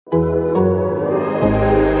In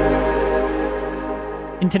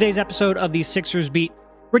today's episode of the Sixers Beat,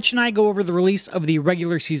 Rich and I go over the release of the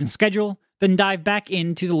regular season schedule, then dive back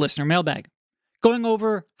into the listener mailbag, going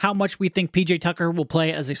over how much we think PJ Tucker will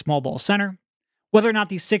play as a small ball center, whether or not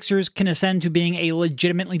the Sixers can ascend to being a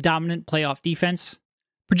legitimately dominant playoff defense,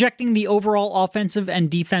 projecting the overall offensive and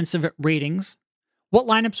defensive ratings, what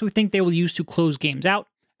lineups we think they will use to close games out,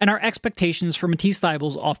 and our expectations for Matisse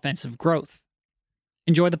Thybulle's offensive growth.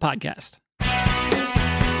 Enjoy the podcast. All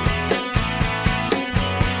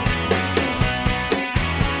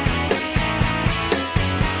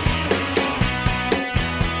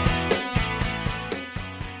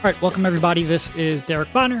right, welcome everybody. This is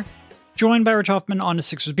Derek Bonner, joined by Rich Hoffman on the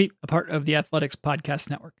Sixers Beat, a part of the Athletics Podcast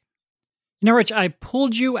Network. You know, Rich, I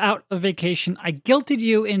pulled you out of vacation. I guilted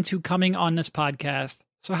you into coming on this podcast.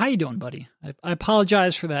 So how you doing, buddy? I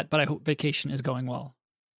apologize for that, but I hope vacation is going well.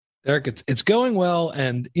 Derek, it's going well,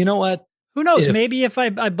 and you know what? Who knows? Maybe if I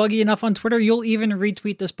bug you enough on Twitter, you'll even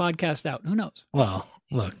retweet this podcast out. Who knows? Well,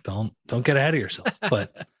 look, don't get ahead of yourself.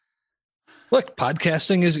 But look,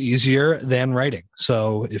 podcasting is easier than writing.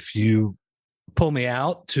 So if you pull me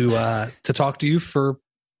out to talk to you for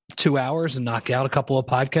 2 hours and knock out a couple of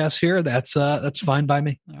podcasts here, that's fine by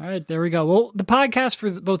me. All right, there we go. Well, the podcast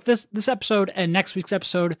for both this episode and next week's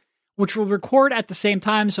episode, which we'll record at the same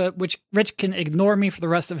time, so which Rich can ignore me for the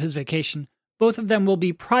rest of his vacation. Both of them will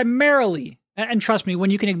be primarily, and trust me, when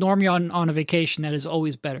you can ignore me on a vacation, that is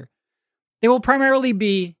always better. They will primarily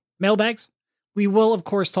be mailbags. We will, of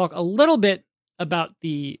course, talk a little bit about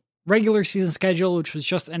the regular season schedule, which was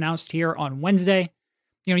just announced here on Wednesday.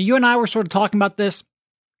 You know, you and I were sort of talking about this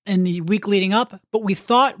in the week leading up, but we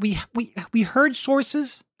thought we heard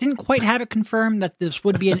sources, didn't quite have it confirmed that this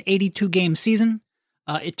would be an 82 game season.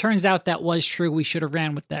 It turns out that was true. We should have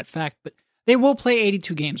ran with that fact, but they will play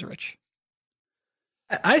 82 games, Rich.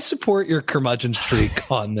 I support your curmudgeon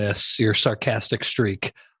streak on this, your sarcastic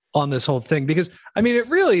streak on this whole thing, because I mean, it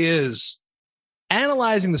really is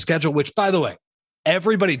analyzing the schedule, which, by the way,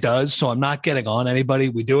 everybody does. So I'm not getting on anybody.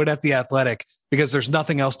 We do it at The Athletic because there's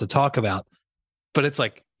nothing else to talk about. But it's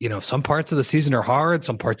like, you know, some parts of the season are hard.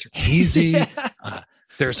 Some parts are easy. Yeah.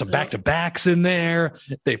 There's some back-to-backs in there.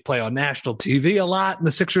 They play on national TV a lot in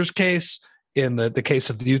the Sixers case. In the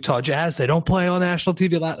case of the Utah Jazz, they don't play on national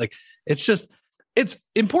TV a lot. Like, it's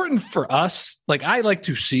important for us. Like, I like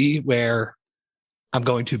to see where I'm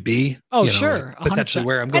going to be. Oh, sure. Like potentially 100%.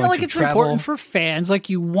 Where I'm going to it's travel. Important for fans. Like,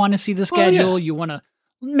 you want to see the schedule. Oh, yeah. You want to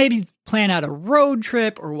maybe plan out a road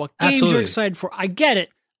trip or what games Absolutely. You're excited for. I get it.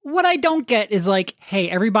 What I don't get is like, hey,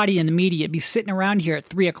 everybody in the media be sitting around here at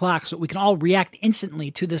 3:00 so we can all react instantly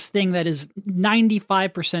to this thing that is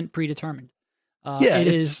 95% predetermined.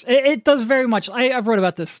 It does very much. I've wrote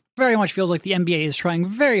about this. Very much feels like the NBA is trying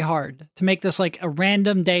very hard to make this like a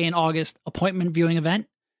random day in August appointment viewing event.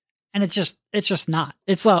 And it's just not.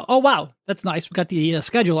 It's oh, wow, that's nice. We got the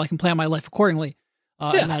schedule. I can plan my life accordingly.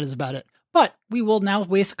 And that is about it. But we will now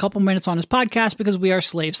waste a couple minutes on this podcast because we are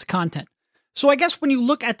slaves to content. So I guess when you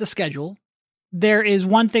look at the schedule, there is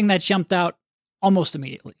one thing that jumped out almost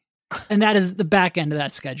immediately. And that is the back end of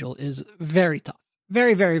that schedule is very tough.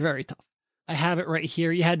 Very, very, very tough. I have it right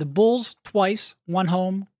here. You had the Bulls twice, one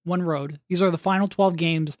home, one road. These are the final 12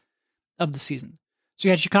 games of the season. So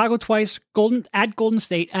you had Chicago twice, Golden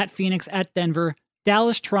State, at Phoenix, at Denver,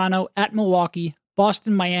 Dallas, Toronto, at Milwaukee,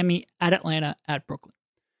 Boston, Miami, at Atlanta, at Brooklyn.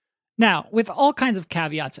 Now, with all kinds of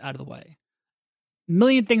caveats out of the way, a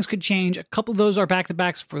million things could change. A couple of those are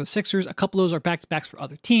back-to-backs for the Sixers. A couple of those are back-to-backs for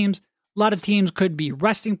other teams. A lot of teams could be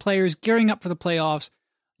resting players, gearing up for the playoffs,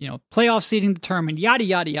 playoff seeding determined, yada,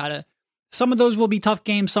 yada, yada. Some of those will be tough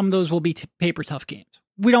games. Some of those will be paper tough games.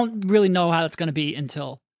 We don't really know how that's going to be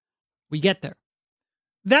until we get there.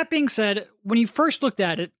 That being said, when you first looked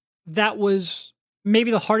at it, that was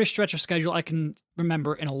maybe the hardest stretch of schedule I can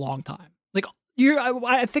remember in a long time. Like,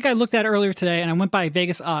 I think I looked at it earlier today and I went by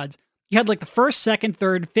Vegas odds. You had like the first, second,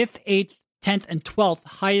 third, fifth, 8th, 10th, and 12th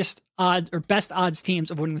highest odds or best odds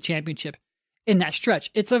teams of winning the championship in that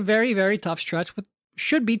stretch. It's a very, very tough stretch with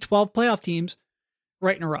should be 12 playoff teams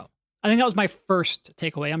right in a row. I think that was my first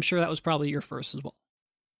takeaway. I'm sure that was probably your first as well.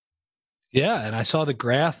 Yeah, and I saw the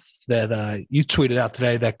graph that you tweeted out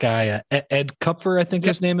today. That guy, Ed Kupfer, I think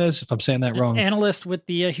his name is, if I'm saying that wrong. Analyst with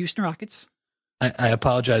the Houston Rockets. I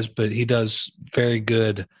apologize, but he does very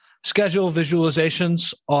good schedule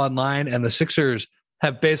visualizations online, and the Sixers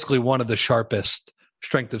have basically one of the sharpest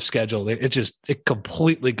strength of schedule. It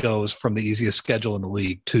completely goes from the easiest schedule in the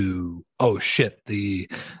league to, oh shit, the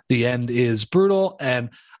end is brutal. And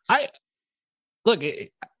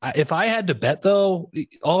if I had to bet though,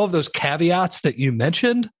 all of those caveats that you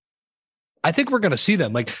mentioned, I think we're going to see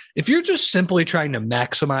them. Like, if you're just simply trying to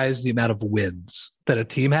maximize the amount of wins that a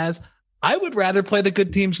team has, I would rather play the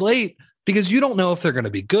good teams late because you don't know if they're going to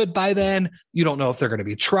be good by then. You don't know if they're going to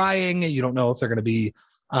be trying. You don't know if they're going to be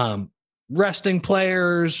resting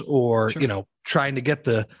players or, sure, trying to get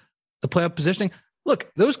the playoff positioning.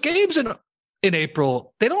 Look, those games in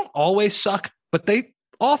April, they don't always suck, but they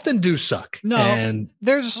often do suck. No, and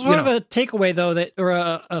there's sort of a takeaway though, that, or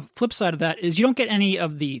a flip side of that, is you don't get any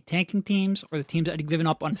of the tanking teams or the teams that have given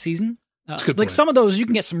up on a season. Like some of those, you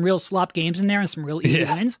can get some real slop games in there and some real easy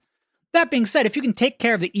wins. That being said, if you can take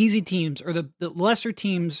care of the easy teams or the lesser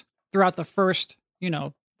teams throughout the first,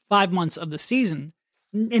 5 months of the season,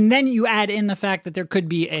 and then you add in the fact that there could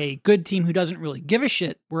be a good team who doesn't really give a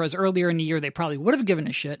shit, whereas earlier in the year they probably would have given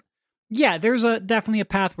a shit. Yeah, there's definitely a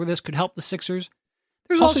path where this could help the Sixers.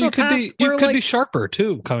 There's also you could be sharper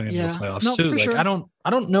too coming into the playoffs too. Like, sure. I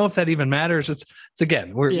don't know if that even matters. It's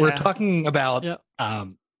again, we're talking about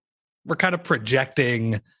we're kind of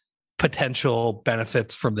projecting potential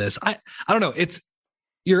benefits from this. I don't know.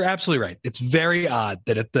 You're absolutely right. It's very odd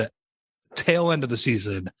that at the tail end of the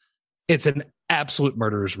season, it's an absolute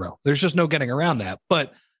murderer's row. There's just no getting around that.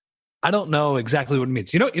 But I don't know exactly what it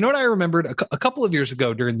means. You know what I remembered a couple of years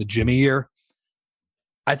ago during the Jimmy year.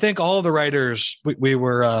 I think all of the writers, we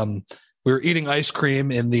were eating ice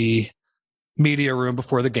cream in the media room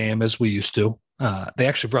before the game, as we used to. They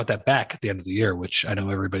actually brought that back at the end of the year, which I know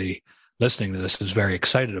everybody listening to this is very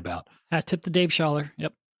excited about. Tip to Dave Schaller.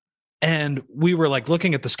 Yep. And we were like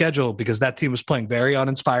looking at the schedule because that team was playing very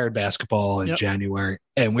uninspired basketball in January.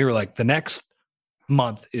 And we were like, the next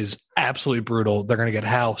month is absolutely brutal. They're going to get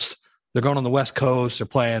housed. They're going on the West Coast. They're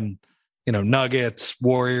playing, Nuggets,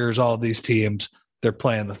 Warriors, all of these teams. They're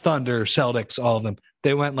playing the Thunder, Celtics, all of them.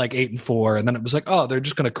 They went like 8-4. And then it was like, oh, they're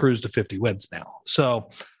just going to cruise to 50 wins now. So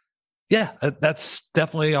yeah, that's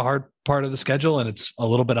definitely a hard part of the schedule. And it's a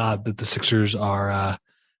little bit odd that the Sixers are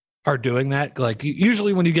doing that. Like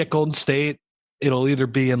usually when you get Golden State, it'll either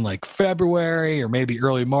be in like February or maybe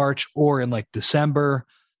early March or in like December.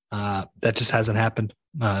 That just hasn't happened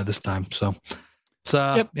this time. So it's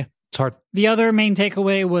it's hard. The other main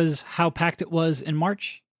takeaway was how packed it was in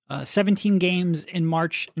March. 17 games in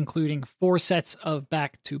March, including 4 sets of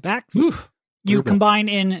back-to-backs. You combine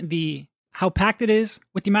in how packed it is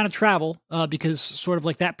with the amount of travel, because sort of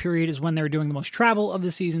like that period is when they're doing the most travel of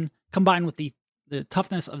the season, combined with the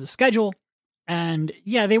toughness of the schedule. And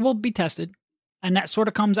yeah, they will be tested. And that sort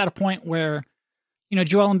of comes at a point where,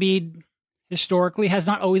 Joel Embiid historically has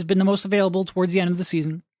not always been the most available towards the end of the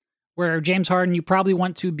season, where James Harden, you probably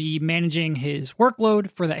want to be managing his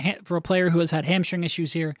workload for a player who has had hamstring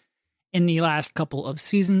issues here in the last couple of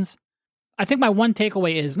seasons. I think my one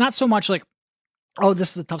takeaway is not so much like, oh,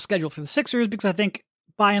 this is a tough schedule for the Sixers, because I think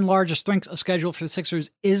by and large, the strength of schedule for the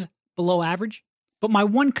Sixers is below average. But my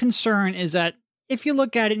one concern is that if you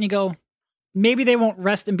look at it and you go, maybe they won't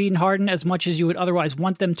rest Embiid and Harden as much as you would otherwise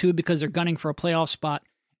want them to because they're gunning for a playoff spot.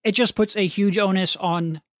 It just puts a huge onus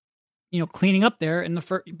on, cleaning up there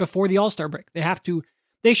before the All-Star break.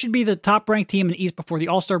 They should be the top-ranked team in the East before the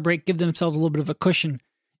All-Star break, give themselves a little bit of a cushion.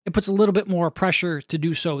 It puts a little bit more pressure to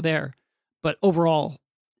do so there. But overall,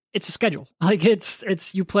 it's a schedule. Like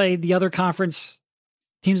it's you play the other conference,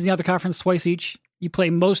 teams in the other conference twice each. You play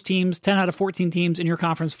most teams, 10 out of 14 teams in your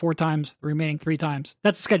conference 4 times, the remaining 3 times.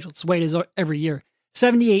 That's the schedule. It's the way it is every year.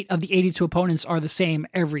 78 of the 82 opponents are the same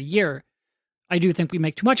every year. I do think we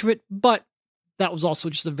make too much of it, but that was also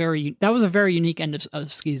just a very unique end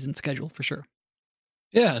of season schedule for sure.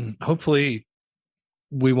 Yeah, and hopefully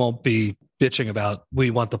we won't be bitching about we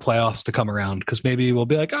want the playoffs to come around, because maybe we'll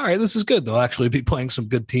be like, all right, this is good. They'll actually be playing some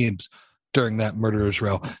good teams during that murderer's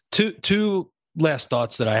row. Two last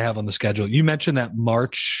thoughts that I have on the schedule. You mentioned that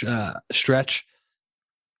March stretch.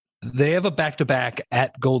 They have a back-to-back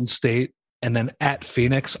at Golden State and then at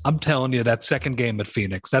Phoenix. I'm telling you, that second game at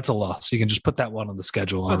Phoenix, that's a loss. You can just put that one on the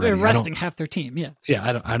schedule already. They're resting half their team. Yeah.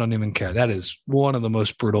 Yeah. I don't even care. That is one of the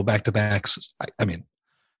most brutal back-to-backs. I mean,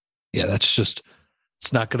 yeah, that's just,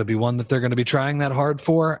 it's not going to be one that they're going to be trying that hard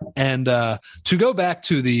for. And to go back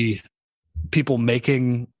to the people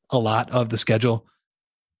making a lot of the schedule,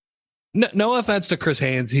 no offense to Chris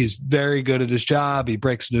Haynes. He's very good at his job. He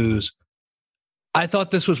breaks news. I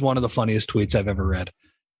thought this was one of the funniest tweets I've ever read.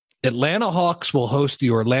 Atlanta Hawks will host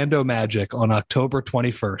the Orlando Magic on October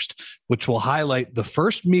 21st, which will highlight the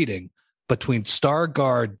first meeting between star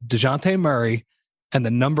guard DeJounte Murray and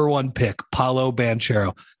the number 1 pick, Paolo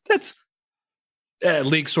Banchero. That's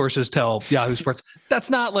league sources tell Yahoo Sports. That's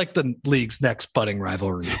not like the league's next budding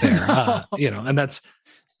rivalry there. And that's,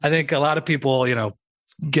 I think a lot of people,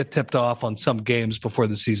 get tipped off on some games before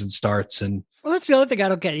the season starts. And well, that's the other thing I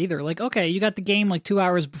don't get either. Like, okay, you got the game like 2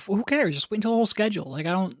 hours before. Who cares? Just wait until the whole schedule. Like,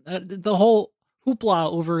 I don't. The whole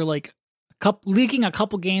hoopla over like leaking a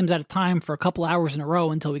couple games at a time for a couple hours in a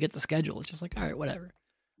row until we get the schedule. It's just like, all right, whatever.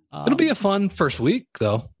 It'll be a fun first week,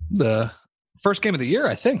 though. The first game of the year,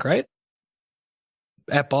 I think, right?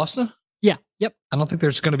 At Boston? Yeah. Yep. I don't think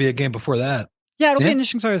there's going to be a game before that. Yeah, it'll be an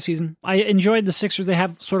interesting start of the season. I enjoyed the Sixers. They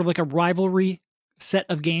have sort of like a rivalry set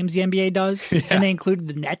of games the NBA does, and they included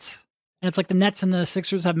the Nets. And it's like the Nets and the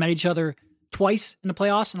Sixers have met each other twice in the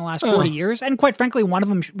playoffs in the last 40 years. And quite frankly, one of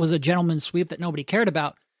them was a gentleman's sweep that nobody cared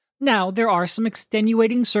about. Now, there are some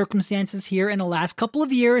extenuating circumstances here in the last couple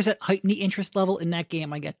of years that heighten the interest level in that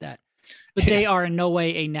game. I get that. But they are in no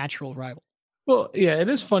way a natural rival. Well, yeah, it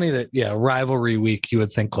is funny that, rivalry week, you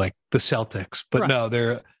would think like the Celtics. But no,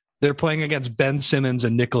 they're playing against Ben Simmons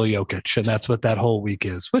and Nikola Jokic, and that's what that whole week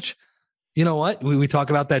is, which, you know what? We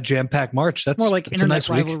talk about that jam-packed March. That's more like internet nice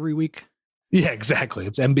rivalry week. Yeah, exactly.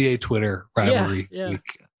 It's NBA Twitter rivalry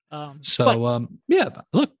week.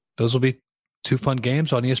 Look, those will be 2 fun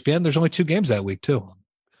games on ESPN. There's only 2 games that week too. I'm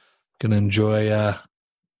going to enjoy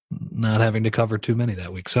not having to cover too many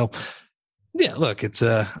that week. So yeah, look, it's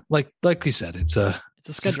like we said, it's a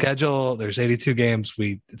schedule. There's 82 games.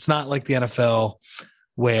 It's not like the NFL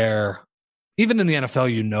where even in the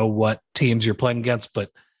NFL, you know what teams you're playing against,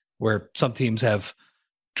 but where some teams have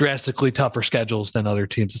drastically tougher schedules than other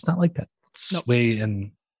teams. It's not like that. It's way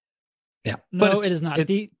and yeah. No, it is not.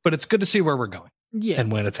 But it's good to see where we're going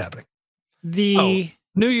and when it's happening.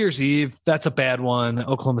 New Year's Eve, that's a bad one.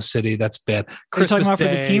 Oklahoma City, that's bad. Are you talking about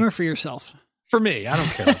Day, for the team or for yourself? For me, I don't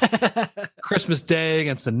care. Christmas Day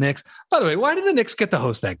against the Knicks. By the way, why do the Knicks get to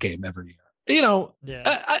host that game every year? You know,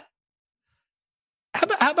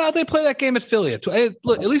 how about they play that game at Philly? At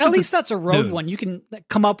least that's a road one. You can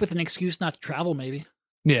come up with an excuse not to travel, maybe.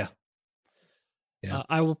 Yeah.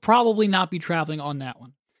 I will probably not be traveling on that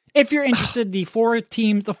one. If you're interested, the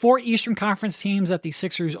 4 Eastern Conference teams that the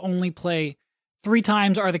Sixers only play 3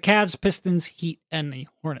 times are the Cavs, Pistons, Heat, and the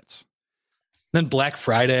Hornets. Then Black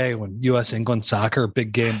Friday, when U.S. England soccer,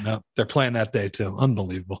 big game. No, they're playing that day too.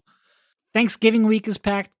 Unbelievable. Thanksgiving week is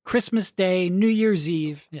packed. Christmas Day, New Year's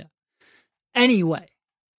Eve. Yeah. Anyway.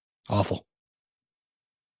 Awful.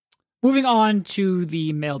 Moving on to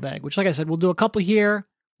the mailbag, which, like I said, we'll do a couple here.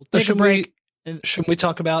 We'll take a break. Shouldn't we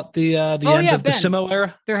talk about the end of the Simo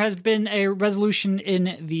era? There has been a resolution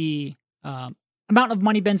in the amount of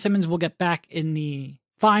money Ben Simmons will get back in the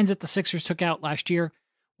fines that the Sixers took out last year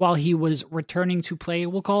while he was returning to play,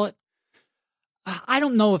 we'll call it. I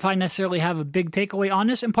don't know if I necessarily have a big takeaway on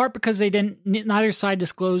this, in part because neither side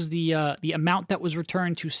disclosed the amount that was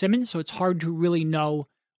returned to Simmons, so it's hard to really know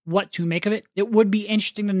what to make of it. It would be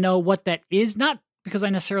interesting to know what that is, not because I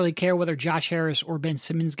necessarily care whether Josh Harris or Ben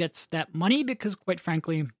Simmons gets that money, because quite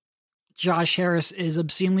frankly, Josh Harris is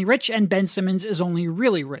obscenely rich and Ben Simmons is only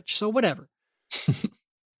really rich, so whatever.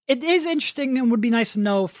 It is interesting and would be nice to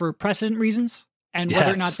know for precedent reasons and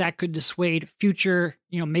whether or not that could dissuade future,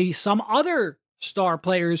 maybe some other star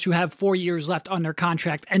players who have 4 years left on their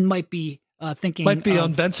contract and might be thinking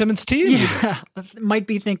on Ben Simmons' team. Yeah, might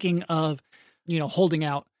be thinking of, holding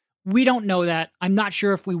out. We don't know that. I'm not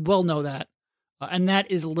sure if we will know that. And that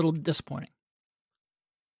is a little disappointing.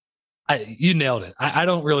 You nailed it. I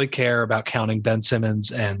don't really care about counting Ben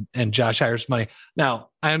Simmons and Josh Harris' money. Now,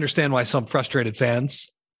 I understand why some frustrated fans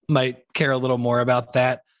might care a little more about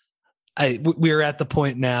that. We're at the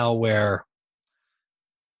point now where,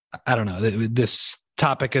 I don't know, this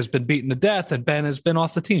topic has been beaten to death and Ben has been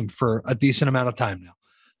off the team for a decent amount of time now.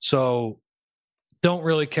 So don't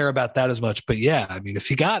really care about that as much. But yeah, I mean, if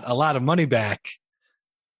he got a lot of money back,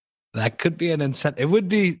 that could be an incentive. It would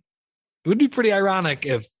be pretty ironic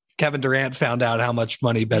if Kevin Durant found out how much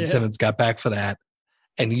money Ben Simmons got back for that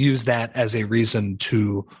and used that as a reason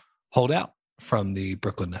to hold out from the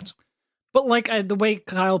Brooklyn Nets. But like the way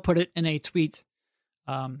Kyle put it in a tweet,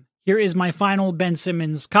 here is my final Ben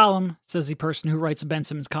Simmons column, says the person who writes a Ben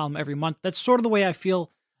Simmons column every month. That's sort of the way I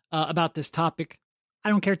feel about this topic. I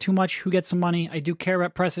don't care too much who gets some money. I do care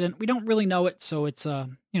about precedent. We don't really know it. So it's,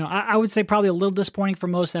 I would say probably a little disappointing for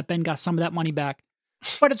most that Ben got some of that money back.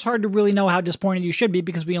 But it's hard to really know how disappointed you should be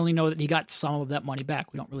because we only know that he got some of that money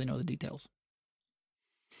back. We don't really know the details.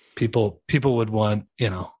 People would want,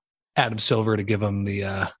 Adam Silver to give him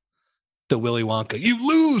the Willy Wonka, you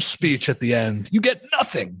lose speech at the end. You get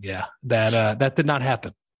nothing. Yeah, that did not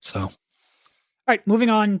happen. So, all right, moving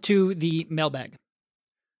on to the mailbag.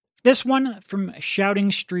 This one from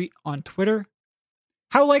Shouting Street on Twitter.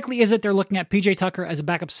 How likely is it they're looking at PJ Tucker as a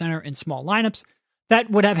backup center in small lineups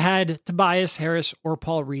that would have had Tobias Harris or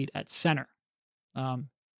Paul Reed at center?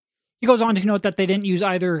 He goes on to note that they didn't use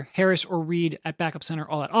either Harris or Reed at backup center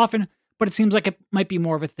all that often, but it seems like it might be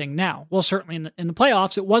more of a thing now. Well, certainly in the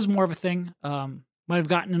playoffs, it was more of a thing. Might have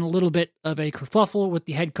gotten in a little bit of a kerfluffle with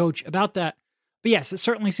the head coach about that. But yes, it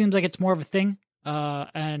certainly seems like it's more of a thing.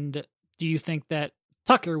 And do you think that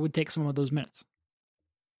Tucker would take some of those minutes?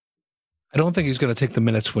 I don't think he's going to take the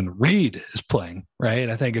minutes when Reed is playing, right?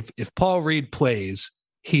 I think if Paul Reed plays,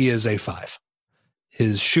 he is a 5.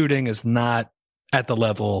 His shooting is not at the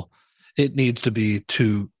level it needs to be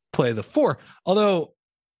to play the 4. Although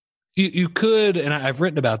you could, and I've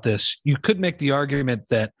written about this, you could make the argument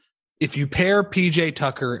that if you pair PJ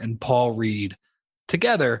Tucker and Paul Reed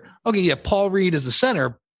together, okay, yeah, Paul Reed is the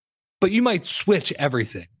center, but you might switch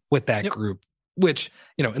everything with that group, which,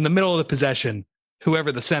 in the middle of the possession,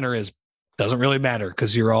 whoever the center is doesn't really matter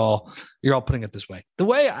because you're all putting it this way. The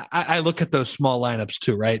way I look at those small lineups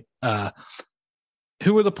too, right?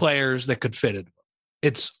 Who are the players that could fit it?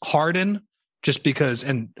 It's Harden, just because,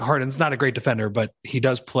 and Harden's not a great defender, but he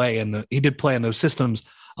did play in those systems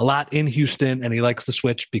a lot in Houston, and he likes to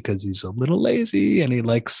switch because he's a little lazy and he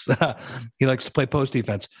likes to play post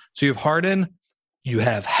defense. So you have Harden, you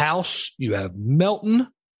have House, you have Melton,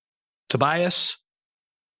 Tobias,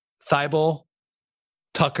 Thibault,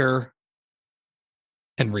 Tucker,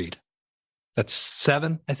 and Reed. That's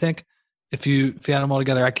 7, I think. If you add them all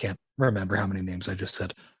together, I can't remember how many names I just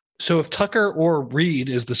said. So if Tucker or Reed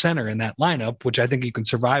is the center in that lineup, which I think you can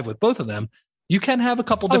survive with both of them, you can have a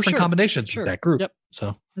couple different combinations with that group.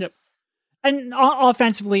 Yep. And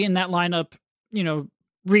offensively in that lineup,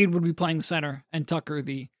 Reed would be playing the center and Tucker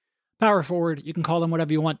the power forward. You can call them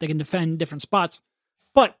whatever you want. They can defend different spots.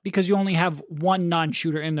 But because you only have one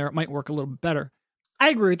non-shooter in there, it might work a little bit better. I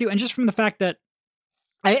agree with you. And just from the fact that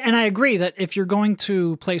I agree that if you're going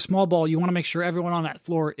to play small ball, you want to make sure everyone on that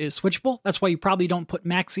floor is switchable. That's why you probably don't put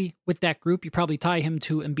Maxey with that group. You probably tie him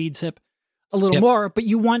to Embiid's hip a little more, but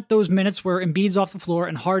you want those minutes where Embiid's off the floor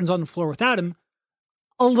and Harden's on the floor without him.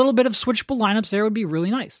 A little bit of switchable lineups there would be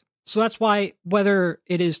really nice. So that's why whether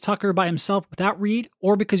it is Tucker by himself without Reed,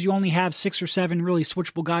 or because you only have 6 or 7 really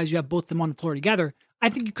switchable guys, you have both of them on the floor together, I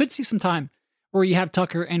think you could see some time where you have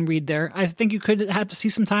Tucker and Reed there. I think you could have to see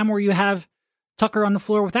some time where you have Tucker on the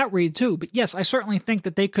floor without Reed too. But yes, I certainly think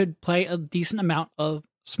that they could play a decent amount of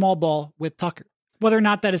small ball with Tucker. Whether or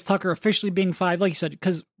not that is Tucker officially being 5, like you said,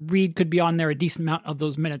 because Reed could be on there a decent amount of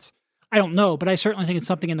those minutes, I don't know, but I certainly think it's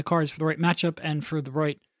something in the cards for the right matchup and for the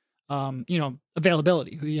right,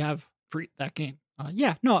 availability who you have for that game.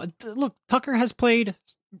 Look, Tucker has played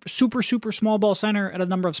super, super small ball center at a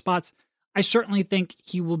number of spots. I certainly think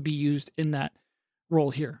he will be used in that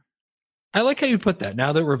role here. I like how you put that.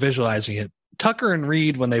 Now that we're visualizing it, Tucker and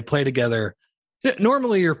Reed, when they play together,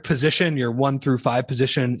 normally your position, your 1 through 5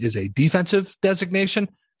 position, is a defensive designation.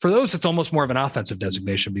 For those, it's almost more of an offensive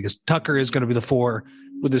designation because Tucker is going to be the 4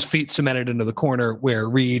 with his feet cemented into the corner, where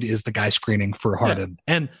Reed is the guy screening for Harden.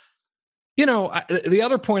 Yeah. And, the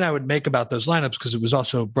other point I would make about those lineups, because it was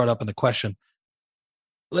also brought up in the question,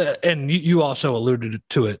 and you also alluded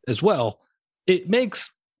to it as well, it makes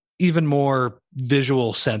even more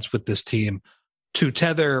visual sense with this team to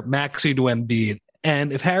tether Maxey to Embiid.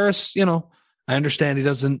 And if Harris, I understand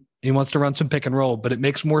he wants to run some pick and roll, but it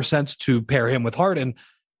makes more sense to pair him with Harden,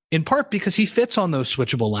 in part because he fits on those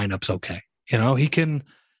switchable lineups. Okay. He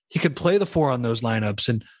could play the 4 on those lineups,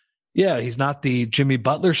 and he's not the Jimmy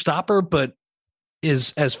Butler stopper, but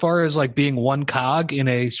is, as far as like being one cog in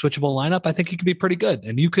a switchable lineup, I think he could be pretty good.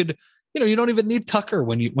 And you could, you don't even need Tucker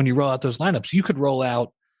when you roll out those lineups. You could roll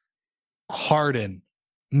out Harden,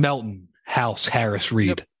 Melton, House, Harris,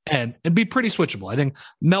 Reed, and be pretty switchable. I think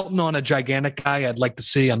Melton on a gigantic guy I'd like to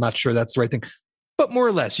see. I'm not sure that's the right thing, but more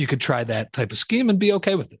or less you could try that type of scheme and be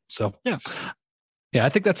okay with it. So I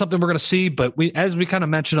think that's something we're going to see. But as we kind of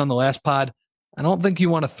mentioned on the last pod, I don't think you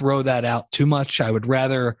want to throw that out too much. I would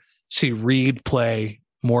rather see Reed play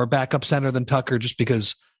more backup center than Tucker, just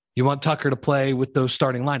because you want Tucker to play with those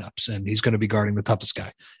starting lineups, and he's going to be guarding the toughest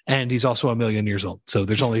guy. And he's also 1,000,000 years old. So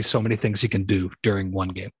there's only so many things he can do during one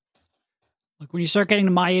game. Look, when you start getting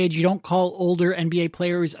to my age, you don't call older NBA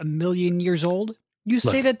players 1,000,000 years old. You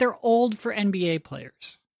say that they're old for NBA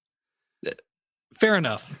players. Fair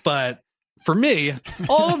enough. But for me,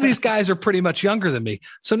 all of these guys are pretty much younger than me.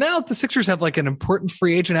 So now the Sixers have like an important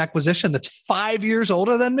free agent acquisition that's 5 years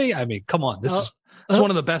older than me. I mean, come on. This is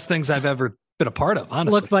one of the best things I've ever been a part of,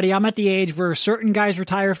 honestly. Look, buddy, I'm at the age where certain guys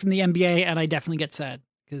retire from the NBA, and I definitely get sad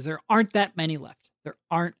because there aren't that many left.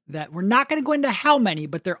 We're not going to go into how many,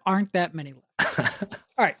 but there aren't that many left.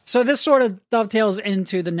 All right. So this sort of dovetails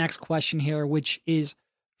into the next question here, which is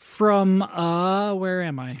from, where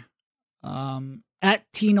am I? At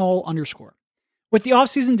 @TNOL_. With the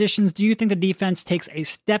offseason additions, do you think the defense takes a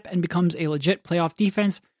step and becomes a legit playoff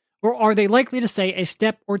defense, or are they likely to stay a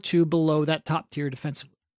step or two below that top tier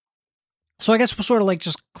defensively? So I guess we'll sort of like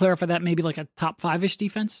just clarify that, maybe like a top 5-ish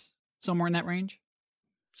defense, somewhere in that range.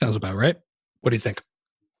 Sounds about right. What do you think?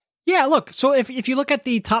 Yeah, look, so if you look at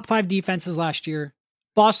the top 5 defenses last year,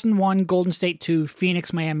 Boston 1, Golden State 2,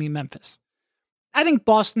 Phoenix, Miami, Memphis. I think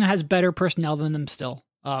Boston has better personnel than them still,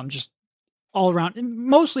 just all around,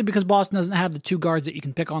 mostly because Boston doesn't have the 2 guards that you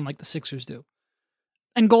can pick on like the Sixers do.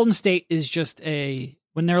 And Golden State is just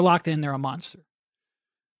when they're locked in, they're a monster.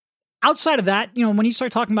 Outside of that, when you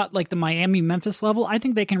start talking about like the Miami-Memphis level, I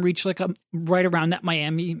think they can reach like right around that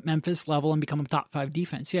Miami-Memphis level and become a top 5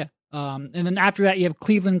 defense, yeah. And then after that, you have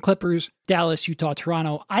Cleveland, Clippers, Dallas, Utah,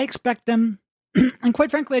 Toronto. I expect them, and quite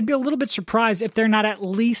frankly, I'd be a little bit surprised if they're not at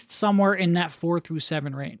least somewhere in that 4 through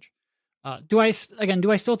 7 range. Do I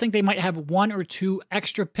still think they might have 1 or 2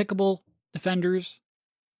 extra pickable defenders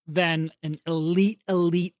than an elite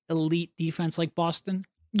defense like Boston?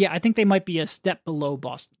 Yeah, I think they might be a step below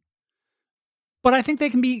Boston. But I think they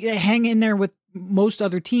can hang in there with most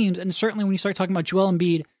other teams. And certainly when you start talking about Joel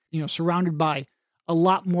Embiid, surrounded by a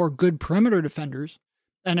lot more good perimeter defenders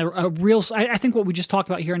and a real, I think what we just talked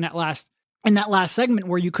about here in that last segment,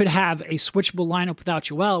 where you could have a switchable lineup without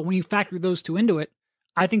Joel, when you factor those 2 into it,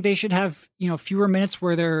 I think they should have, fewer minutes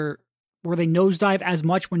where they nosedive as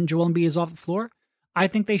much when Joel Embiid is off the floor. I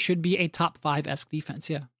think they should be a top 5-esque defense.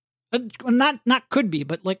 Yeah. Not could be,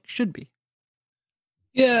 but like should be.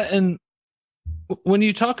 Yeah. And when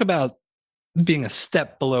you talk about being a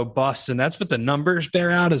step below Boston, that's what the numbers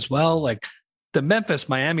bear out as well. Like the Memphis,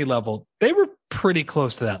 Miami level, they were pretty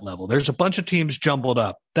close to that level. There's a bunch of teams jumbled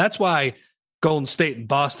up. That's why Golden State and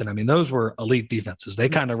Boston, I mean, those were elite defenses. They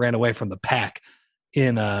kind of ran away from the pack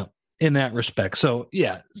in that respect. So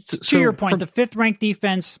yeah. To your point, the 5th ranked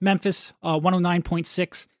defense, Memphis,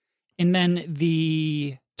 109.6. And then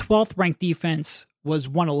the 12th ranked defense was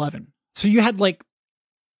 111. So you had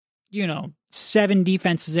 7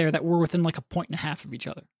 defenses there that were within like a 1.5 of each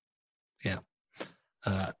other. Yeah.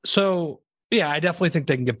 So yeah, I definitely think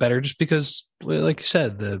they can get better just because, like you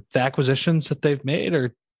said, the acquisitions that they've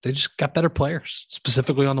made they just got better players,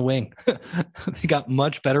 specifically on the wing. They got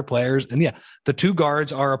much better players. And yeah, the 2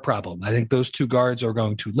 guards are a problem. I think those 2 guards are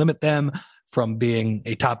going to limit them from being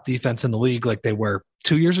a top defense in the league like they were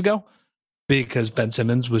 2 years ago, because Ben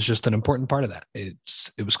Simmons was just an important part of that. It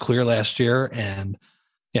was clear last year. And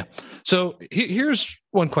yeah. So here's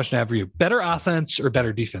one question I have for you. Better offense or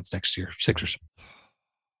better defense next year, Sixers?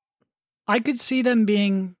 I could see them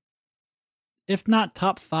being, if not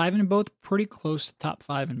top 5 in both, pretty close to top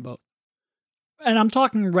 5 in both. And I'm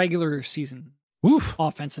talking regular season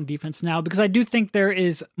offense and defense now, because I do think there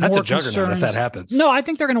is more That's a juggernaut if that happens. No, I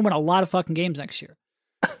think they're going to win a lot of fucking games next year.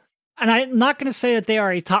 And I'm not going to say that they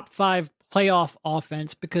are a top 5 playoff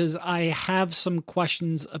offense, because I have some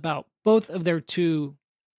questions about both of their 2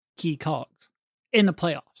 key cogs in the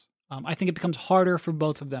playoffs. I think it becomes harder for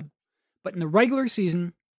both of them. But in the regular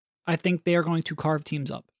season, I think they are going to carve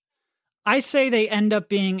teams up. I say they end up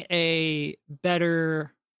being a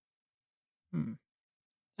better...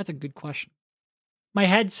 That's a good question. My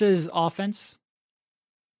head says offense,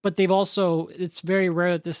 but it's very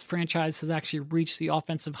rare that this franchise has actually reached the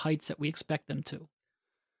offensive heights that we expect them to.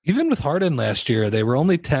 Even with Harden last year, they were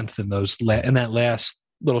only 10th in that last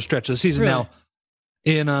little stretch of the season. Really?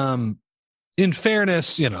 Now, in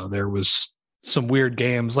fairness, there was some weird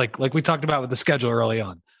games like we talked about with the schedule early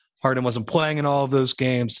on. Harden wasn't playing in all of those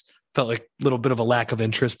games. Felt like a little bit of a lack of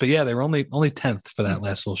interest, but yeah, they were only 10th for that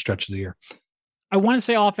last little stretch of the year. I want to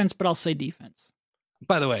say offense, but I'll say defense.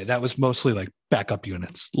 By the way, that was mostly like backup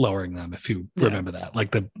units lowering them. If you remember that,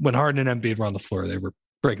 like when Harden and Embiid were on the floor, they were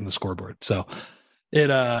breaking the scoreboard. So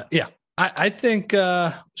I think,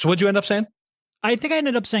 so what'd you end up saying? I think I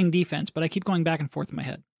ended up saying defense, but I keep going back and forth in my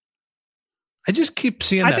head. I just keep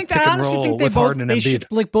seeing that pick and roll with Harden and Embiid.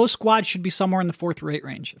 Like both squads should be somewhere in the 4 through 8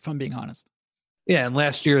 range, if I'm being honest. Yeah, and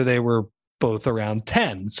last year they were both around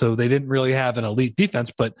 10, so they didn't really have an elite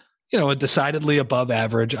defense, but a decidedly above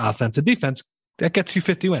average offensive defense that gets you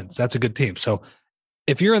 50 wins. That's a good team. So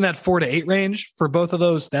if you're in that 4 to 8 range for both of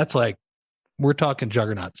those, that's like we're talking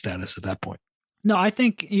juggernaut status at that point. No, I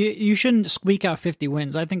think you shouldn't squeak out 50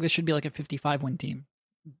 wins. I think this should be like a 55 win team,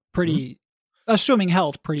 assuming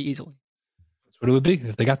health, pretty easily. What it would be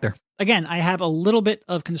if they got there. Again, I have a little bit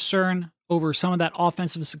of concern over some of that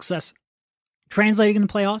offensive success translating in the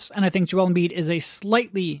playoffs, and I think Joel Embiid is a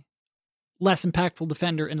slightly less impactful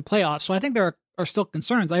defender in the playoffs. So I think there are still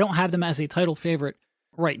concerns. I don't have them as a title favorite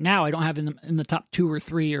right now. I don't have them in the top 2 or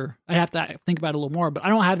 3, or I'd have to think about it a little more, but I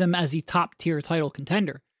don't have them as the top tier title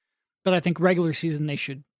contender. But I think regular season, they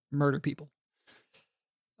should murder people.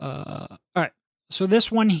 All right. So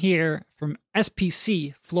this one here from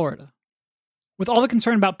SPC, Florida. With all the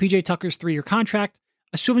concern about PJ Tucker's 3-year contract,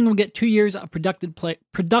 assuming we'll get 2 years of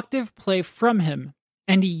productive play from him,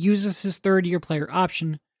 and he uses his 3rd-year player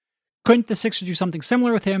option, couldn't the Sixers do something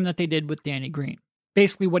similar with him that they did with Danny Green?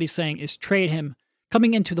 Basically, what he's saying is trade him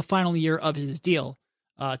coming into the final year of his deal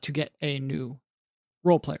to get a new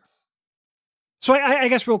role player. So I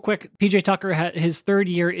guess real quick, PJ Tucker, his 3rd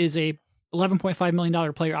year is a $11.5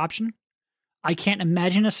 million player option. I can't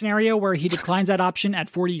imagine a scenario where he declines that option at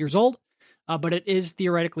 40 years old, but it is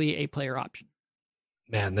theoretically a player option.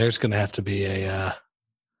 Man, there's going to have to be a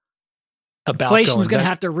inflation's going to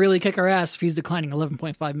have to really kick our ass if he's declining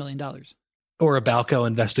 $11.5 million. Or a Balco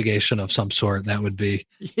investigation of some sort. That would be,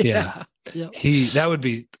 Yep. That would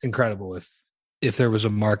be incredible if there was a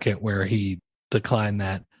market where he declined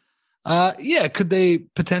that. Could they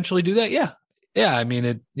potentially do that? Yeah. I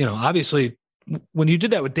mean, obviously when you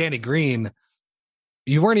did that with Danny Green,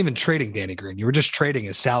 you weren't even trading Danny Green. You were just trading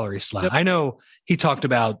his salary slot. Yep. I know he talked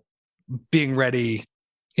about being ready,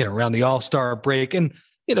 around the All-Star break. And,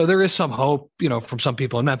 there is some hope, from some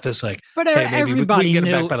people in Memphis, like, but hey, maybe everybody we can get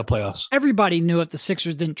knew, him back by the playoffs. Everybody knew if the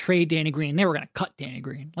Sixers didn't trade Danny Green, they were going to cut Danny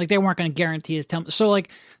Green. Like, they weren't going to guarantee his temp. So, like,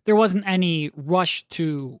 there wasn't any rush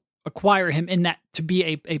to acquire him in that to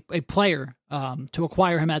be a player, to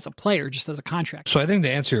acquire him as a player, just as a contract. So I think to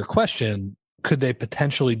answer your question, could they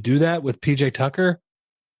potentially do that with PJ Tucker?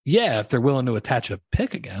 Yeah, if they're willing to attach a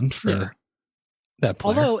pick again for that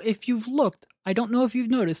player. Although, if you've looked, I don't know if you've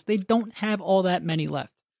noticed, they don't have all that many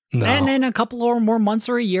left. No. And in a couple or more months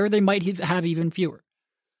or a year, they might have even fewer.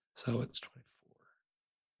 So it's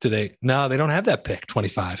 24. No, they don't have that pick,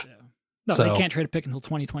 25. Yeah. No, they can't trade a pick until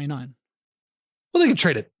 2029. Well, they can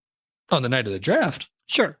trade it on the night of the draft.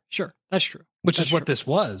 Sure. That's true. Which is what this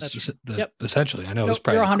was, essentially. I know it was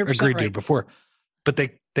probably agreed to before, but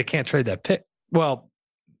they can't trade that pick. Well,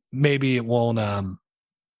 maybe it won't.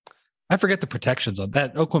 I forget the protections on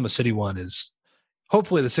that. Oklahoma City one is,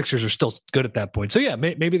 hopefully the Sixers are still good at that point. So yeah,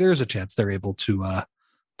 maybe there is a chance they're able to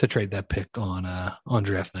trade that pick on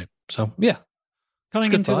draft night. So yeah.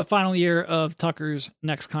 Coming into the final year of Tucker's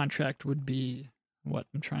next contract would be what?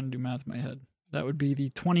 I'm trying to do math in my head. That would be the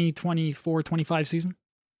 2024-25 season.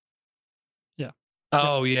 Yeah.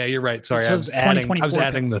 Oh yeah, you're right. Sorry, I was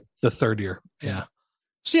adding the 3rd year. Yeah.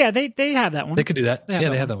 So yeah, they have that one. They could do that. They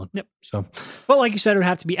have that one. Yep. So, but like you said, it would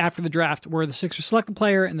have to be after the draft, where the Sixers select the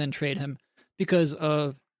player and then trade him because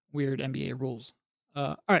of weird NBA rules.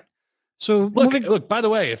 All right. So look. By the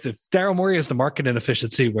way, if Daryl Morey is the market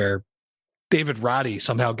inefficiency where David Roddy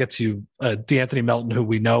somehow gets you DeAnthony Melton, who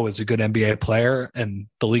we know is a good NBA player, and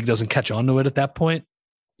the league doesn't catch on to it at that point,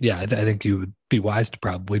 yeah, I think you would be wise to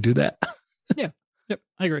probably do that. Yeah. Yep.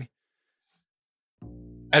 I agree.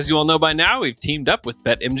 As you all know by now, we've teamed up with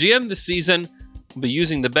BetMGM this season. We'll be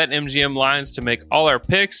using the BetMGM lines to make all our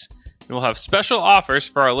picks, and we'll have special offers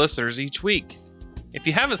for our listeners each week. If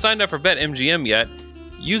you haven't signed up for BetMGM yet,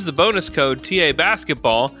 use the bonus code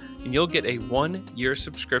TABasketball, and you'll get a 1-year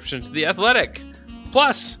subscription to The Athletic.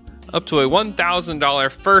 Plus, up to a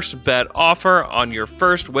 $1,000 first bet offer on your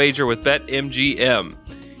first wager with BetMGM.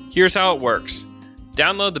 Here's how it works.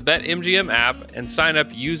 Download the BetMGM app and sign up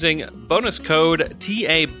using bonus code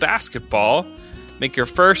TABasketball. Make your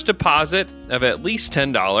first deposit of at least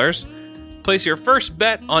 $10. Place your first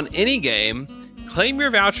bet on any game. Claim your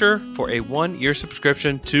voucher for a 1-year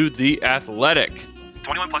subscription to The Athletic.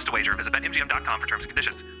 21 plus to wager. Visit BetMGM.com for terms and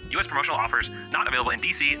conditions. U.S. promotional offers not available in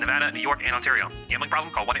D.C., Nevada, New York, and Ontario. Gambling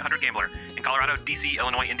problem? Call 1-800-GAMBLER. In Colorado, D.C.,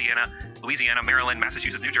 Illinois, Indiana, Louisiana, Maryland,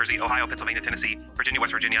 Massachusetts, New Jersey, Ohio, Pennsylvania, Tennessee, Virginia,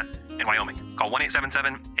 West Virginia, and Wyoming. Call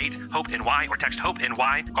 1-877-8-HOPE-NY or text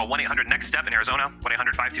HOPE-NY. Call 1-800-NEXT-STEP in Arizona,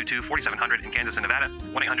 1-800-522-4700 in Kansas and Nevada,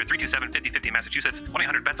 1-800-327-5050 in Massachusetts,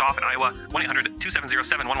 1-800-BETS-OFF in Iowa,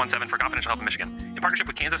 1-800-270-7117 for confidential help in Michigan. In partnership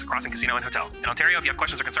with Kansas Crossing Casino and Hotel. In Ontario, if you have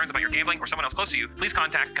questions or concerns about your gambling or someone else close to you, please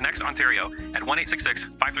contact Connects Ontario at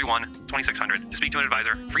 1-866-531-2600 to speak to an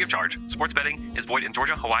advisor free of charge. Sports betting is void in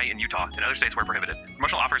Georgia, Hawaii, and Utah, and other states where prohibited.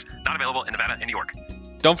 Promotional offers not available in Nevada and New York.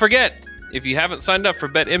 Don't forget, if you haven't signed up for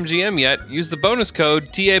BetMGM yet, use the bonus code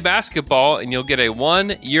TABasketball and you'll get a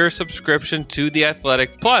 1-year subscription to The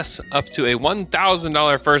Athletic, plus up to a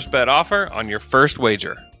 $1,000 first bet offer on your first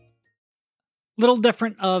wager. Little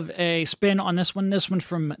different of a spin on this one. This one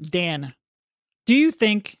from Dan. Do you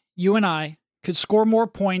think you and I could score more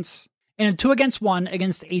points in a 2-against-1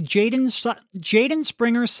 against a Jaden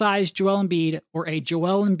Springer-sized Joel Embiid or a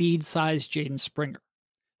Joel Embiid-sized Jaden Springer?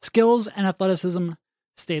 Skills and athleticism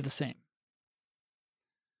stay the same.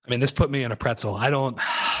 I mean, this put me in a pretzel.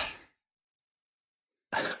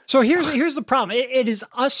 So here's the problem. It is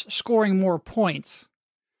us scoring more points.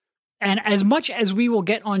 And as much as we will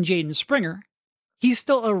get on Jaden Springer, he's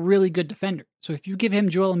still a really good defender. So if you give him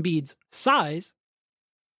Joel Embiid's size,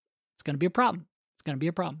 it's going to be a problem. It's going to be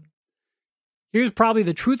a problem. Here's probably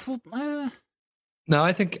the truthful. No,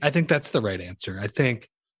 I think that's the right answer. I think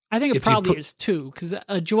it probably is too, because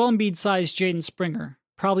a Joel Embiid size Jaden Springer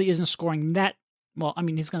probably isn't scoring that well. I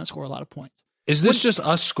mean, he's going to score a lot of points. Is this just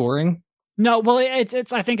us scoring? No, well,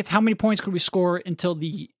 it's. I think it's how many points could we score until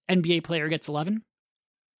the NBA player gets 11.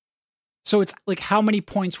 So it's like how many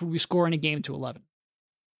points would we score in a game to 11?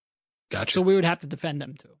 Gotcha. So we would have to defend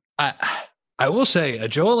them too. I will say a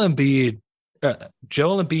Joel Embiid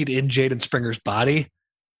in Jaden Springer's body.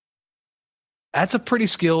 That's a pretty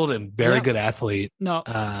skilled and very good athlete. No,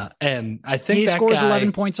 and I think he that scores guy,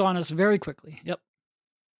 11 points on us very quickly. Yep.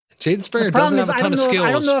 Jaden Springer doesn't have a ton of skills.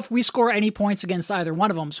 I don't know if we score any points against either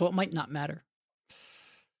one of them, so it might not matter.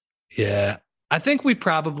 Yeah, I think we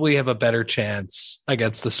probably have a better chance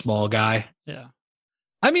against the small guy. Yeah.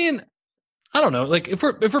 I mean, I don't know. Like if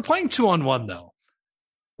we're playing 2-on-1 though,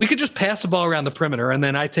 we could just pass the ball around the perimeter and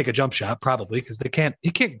then I take a jump shot probably because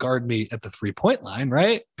he can't guard me at the 3-point line,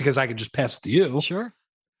 right? Because I could just pass it to you. Sure.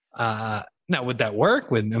 Now, would that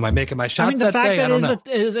work? Am I making my shots? I mean, the fact day? that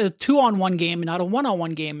it is a 2-on-1 game and not a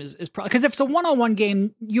 1-on-1 game is probably because if it's a 1-on-1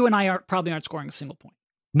 game, you and I probably aren't scoring a single point.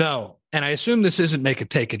 No, and I assume this isn't make it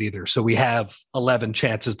take it either. So we have 11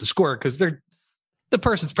 chances to score because the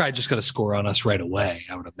person's probably just going to score on us right away.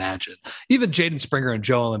 I would imagine. Even Jaden Springer and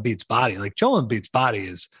Joel Embiid's body, like Joel Embiid's body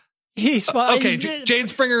is. He's fine. Okay. Jaden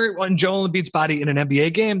Springer on Joel Embiid's body in an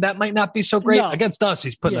NBA game that might not be so great against us.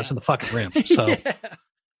 He's putting us in the fucking rim. So.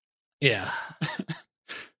 Yeah.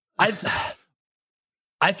 I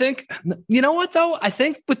think, you know what though? I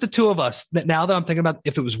think with the two of us that now that I'm thinking about,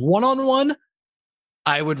 if it was 1-on-1,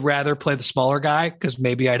 I would rather play the smaller guy because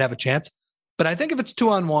maybe I'd have a chance. But I think if it's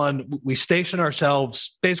 2-on-1, we station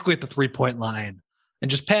ourselves basically at the 3-point line and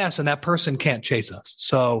just pass and that person can't chase us.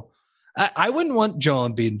 So I wouldn't want Joel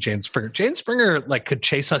Embiid and Jaden Springer. Jaden Springer like could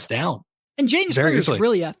chase us down. And Jaden Springer is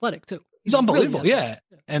really athletic too. He's unbelievable. Really yeah.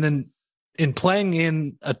 And in playing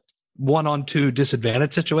in a 1-on-2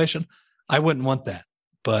 disadvantage situation, I wouldn't want that.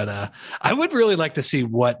 But I would really like to see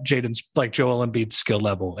what Joel Embiid's skill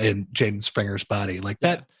level in Jaden Springer's body. Like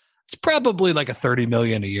that, it's probably like a $30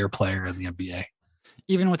 million a year player in the NBA.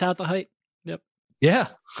 Even without the height? Yep. Yeah,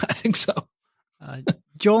 I think so.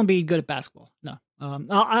 Joel Embiid good at basketball. No.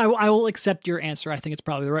 I will accept your answer. I think it's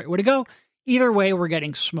probably the right way to go. Either way, we're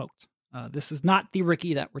getting smoked. This is not the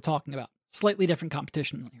Ricky that we're talking about. Slightly different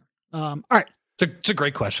competition here. All right. It's a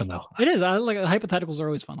great question, though. It is. I like hypotheticals are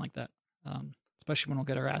always fun like that, especially when we'll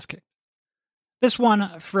get our ass kicked. This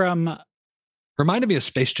one from reminded me of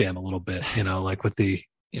Space Jam a little bit. Like with the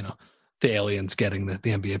aliens getting the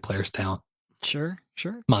NBA players' talent. Sure.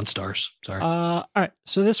 Monstars. Sorry. All right.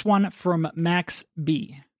 So this one from Max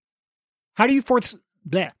B. How do you foresee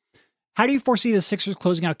the Sixers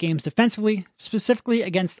closing out games defensively, specifically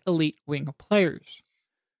against elite wing players?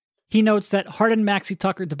 He notes that Harden, Maxey,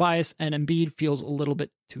 Tucker, Tobias, and Embiid feels a little bit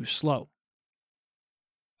too slow.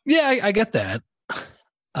 Yeah, I get that.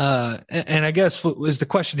 And I guess was the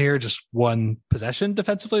question here just one possession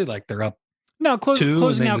defensively? Like they're up. No,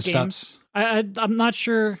 closing out games. I'm not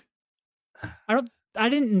sure. I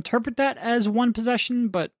didn't interpret that as one possession,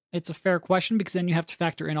 but it's a fair question because then you have to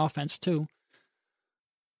factor in offense too.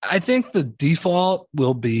 I think the default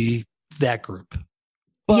will be that group.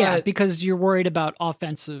 But, because you're worried about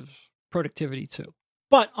offensive productivity too.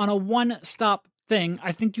 But on a one-stop thing,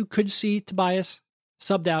 I think you could see Tobias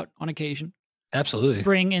subbed out on occasion. Absolutely.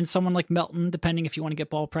 Bring in someone like Melton, depending if you want to get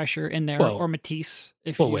ball pressure in there, or Matisse.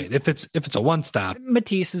 If it's a one-stop,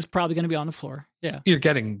 Matisse is probably going to be on the floor. Yeah, you're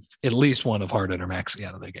getting at least one of Harden or Maxey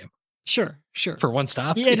out of the game. Sure. For one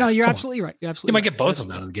stop. Yeah, no, you're absolutely right. You might get both of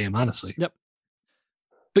them out of the game, honestly. Yep.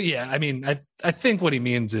 But yeah, I mean, I think what he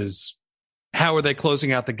means is how are they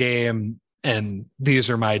closing out the game? And these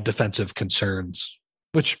are my defensive concerns,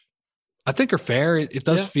 which I think are fair. It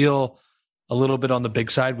does feel a little bit on the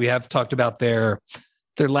big side. We have talked about their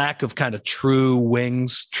lack of kind of true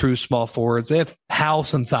wings, true small forwards. They have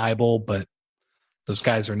House and Thibault, but those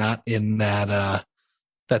guys are not in that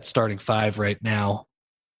starting five right now.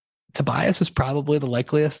 Tobias is probably the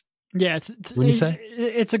likeliest. Yeah,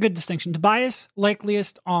 it's a good distinction. Tobias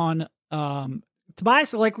likeliest to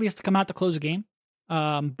come out to close a game,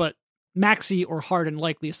 but Maxey or Harden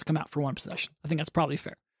likeliest to come out for one possession. I think that's probably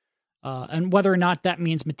fair. And whether or not that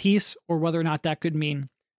means Matisse or whether or not that could mean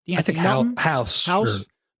Melton, House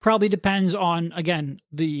probably depends on, again,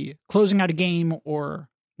 the closing out a game or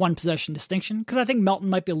one possession distinction. Because I think Melton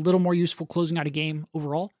might be a little more useful closing out a game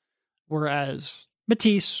overall. whereas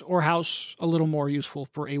Matisse or House a little more useful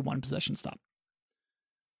for a one possession stop.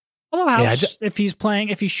 Although House, if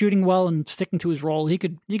he's shooting well and sticking to his role, he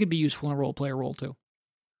could be useful in a role player role too.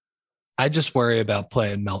 I just worry about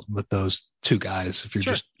playing Melton with those two guys if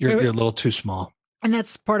you're a little too small. And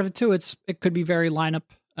that's part of it too. It could be very lineup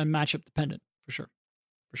and matchup dependent for sure.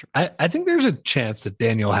 I think there's a chance that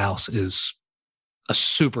Daniel House is a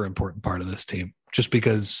super important part of this team just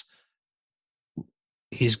because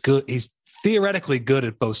he's good. He's theoretically good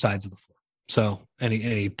at both sides of the floor. So, and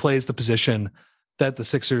he plays the position that the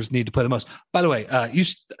Sixers need to play the most. By the way,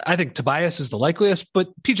 I think Tobias is the likeliest, but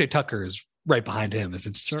PJ Tucker is right behind him. If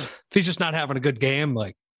he's just not having a good game,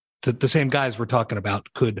 like the same guys we're talking about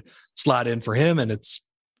could slot in for him. And it's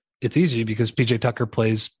easy because PJ Tucker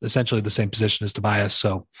plays essentially the same position as Tobias.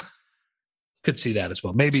 So could see that as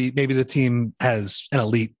well. Maybe the team has an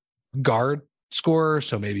elite guard scorer.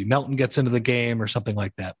 So maybe Melton gets into the game or something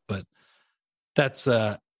like that. But that's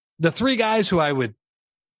the three guys who I would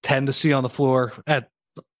tend to see on the floor at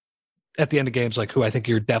the end of games, like who I think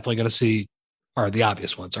you're definitely going to see are the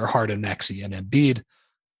obvious ones are Harden, Maxey, and Embiid.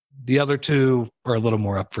 The other two are a little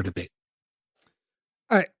more up for debate.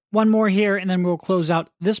 All right. One more here, and then we'll close out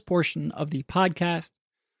this portion of the podcast.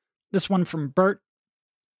 This one from Bert.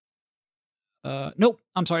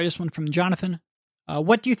 This one from Jonathan.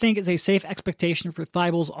 What do you think is a safe expectation for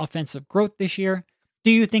Thybulle's offensive growth this year?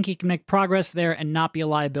 Do you think he can make progress there and not be a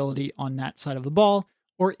liability on that side of the ball?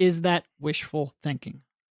 Or is that wishful thinking?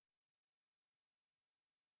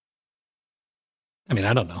 I mean,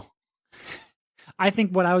 I don't know. I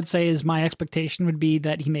think what I would say is my expectation would be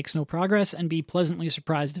that he makes no progress and be pleasantly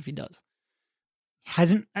surprised if he does.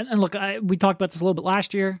 And look, we talked about this a little bit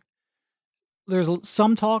last year. There's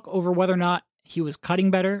some talk over whether or not he was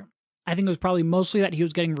cutting better. I think it was probably mostly that he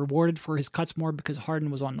was getting rewarded for his cuts more because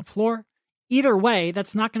Harden was on the floor. Either way,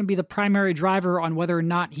 that's not going to be the primary driver on whether or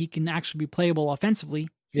not he can actually be playable offensively.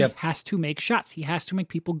 Yep. He has to make shots. He has to make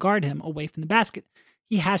people guard him away from the basket.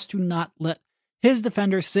 He has to not let his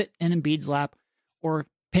defender sit in Embiid's lap or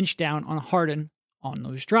pinch down on Harden on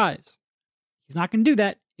those drives. He's not going to do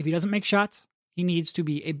that if he doesn't make shots. He needs to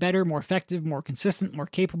be a better, more effective, more consistent, more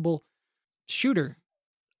capable shooter.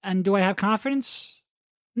 And do I have confidence?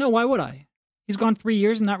 No, why would I? He's gone 3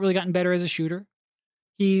 years and not really gotten better as a shooter.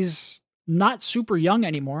 He's not super young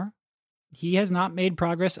anymore. He has not made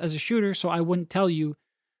progress as a shooter, so I wouldn't tell you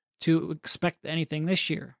to expect anything this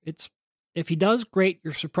year. If he does, great,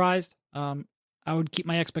 you're surprised. I would keep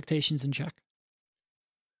my expectations in check.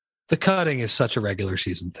 The cutting is such a regular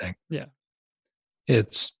season thing. Yeah.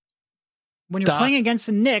 It's when you're playing against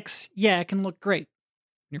the Knicks, it can look great.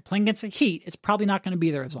 When you're playing against the Heat, it's probably not going to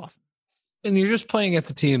be there as often. And you're just playing against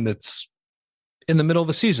a team that's in the middle of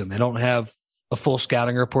the season. They don't have a full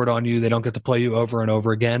scouting report on you. They don't get to play you over and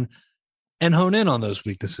over again and hone in on those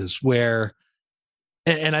weaknesses where,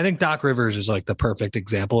 and I think Doc Rivers is like the perfect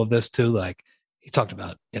example of this too. Like he talked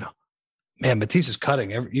about, man, Matisse is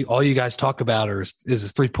cutting. All you guys talk about is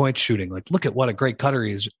his 3-point shooting. Like, look at what a great cutter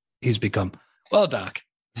he's become. Well, Doc,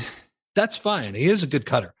 that's fine. He is a good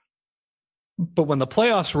cutter. But when the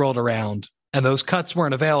playoffs rolled around and those cuts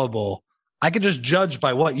weren't available, I could just judge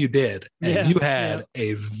by what you did. And you had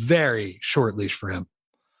a very short leash for him.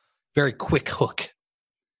 Very quick hook.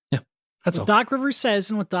 Yeah, that's what Doc Rivers says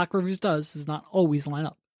and what Doc Rivers does does not always line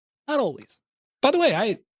up. Not always. By the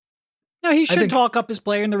way, he should talk up his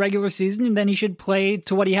player in the regular season, and then he should play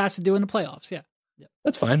to what he has to do in the playoffs. Yeah.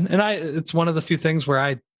 That's fine. And it's one of the few things where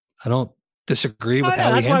I don't disagree with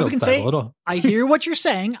how he handled that a little. I hear what you're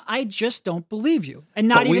saying. I just don't believe you. And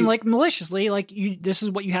not even maliciously, this is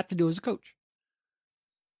what you have to do as a coach.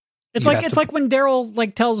 It's like when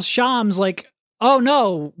Daryl tells Shams oh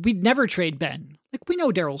no, we'd never trade Ben. We know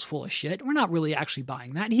Daryl's full of shit. We're not really actually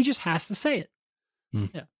buying that. He just has to say it.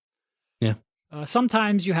 Yeah.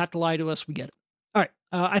 Sometimes you have to lie to us. We get it. All right.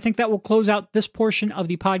 I think that will close out this portion of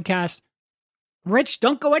the podcast. Rich,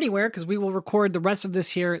 don't go anywhere because we will record the rest of this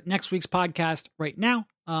here next week's podcast right now.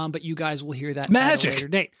 But you guys will hear that at a later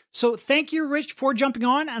date. So thank you, Rich, for jumping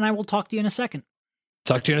on, and I will talk to you in a second.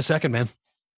 Talk to you in a second, man.